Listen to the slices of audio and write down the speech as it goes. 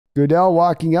Goodell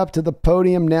walking up to the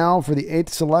podium now for the 8th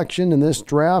selection in this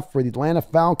draft for the Atlanta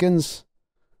Falcons.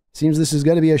 Seems this is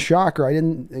going to be a shocker.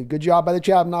 Good job by the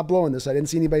chat. I'm not blowing this. I didn't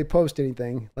see anybody post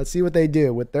anything. Let's see what they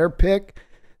do. With their pick,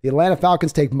 the Atlanta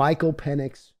Falcons take Michael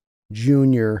Penix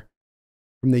Jr.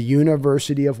 from the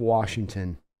University of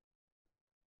Washington.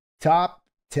 Top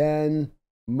 10,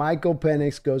 Michael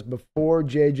Penix goes before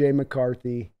J.J.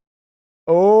 McCarthy.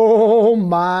 Oh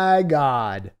my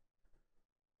God.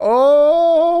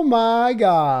 Oh my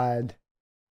God.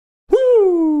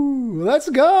 Woo! Let's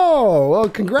go. Well,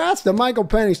 congrats to Michael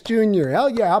Penix Jr. Hell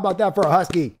yeah. How about that for a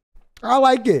Husky? I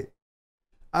like it.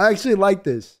 I actually like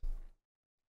this.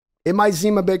 It might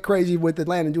seem a bit crazy with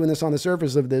Atlanta doing this on the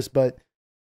surface of this, but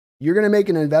you're going to make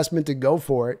an investment to go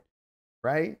for it,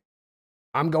 right?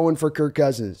 I'm going for Kirk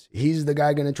Cousins. He's the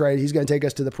guy going to try. He's going to take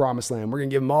us to the promised land. We're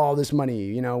going to give him all this money.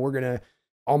 You know, we're going to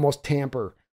almost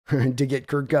tamper to get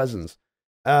Kirk Cousins.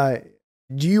 Do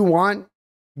you want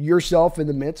yourself in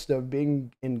the midst of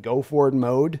being in go for it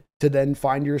mode to then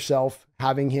find yourself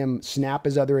having him snap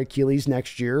his other Achilles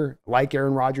next year, like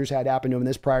Aaron Rodgers had happen to him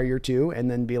this prior year too, and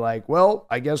then be like, well,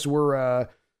 I guess our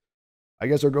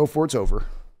go for it's over.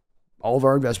 All of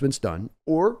our investments done.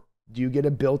 Or do you get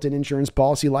a built-in insurance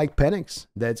policy like Penix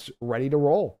that's ready to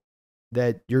roll?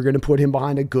 That you're going to put him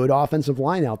behind a good offensive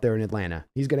line out there in Atlanta.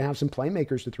 He's going to have some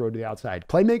playmakers to throw to the outside.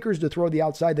 Playmakers to throw to the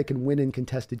outside that can win in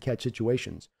contested catch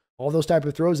situations. All those type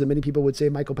of throws that many people would say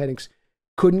Michael Penix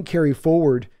couldn't carry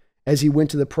forward as he went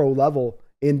to the pro level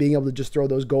in being able to just throw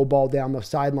those goal ball down the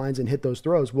sidelines and hit those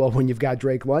throws. Well, when you've got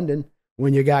Drake London,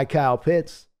 when you got Kyle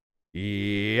Pitts,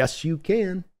 yes, you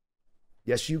can.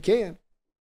 Yes, you can.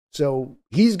 So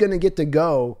he's going to get to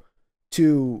go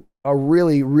to a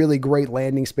really, really great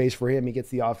landing space for him. He gets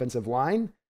the offensive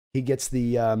line. He gets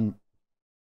the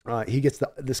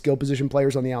skill position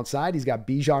players on the outside. He's got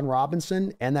Bijan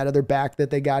Robinson and that other back that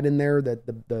they got in there, that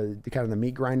the kind of the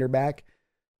meat grinder back.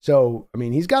 So, I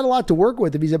mean, he's got a lot to work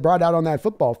with if he's brought out on that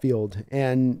football field.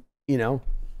 And, you know,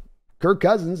 Kirk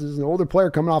Cousins is an older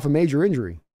player coming off a major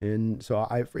injury. And so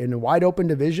in a wide open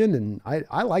division, and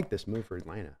I like this move for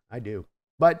Atlanta. I do.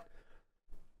 But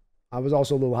I was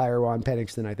also a little higher on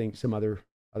Penix than I think some other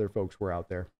folks were out there.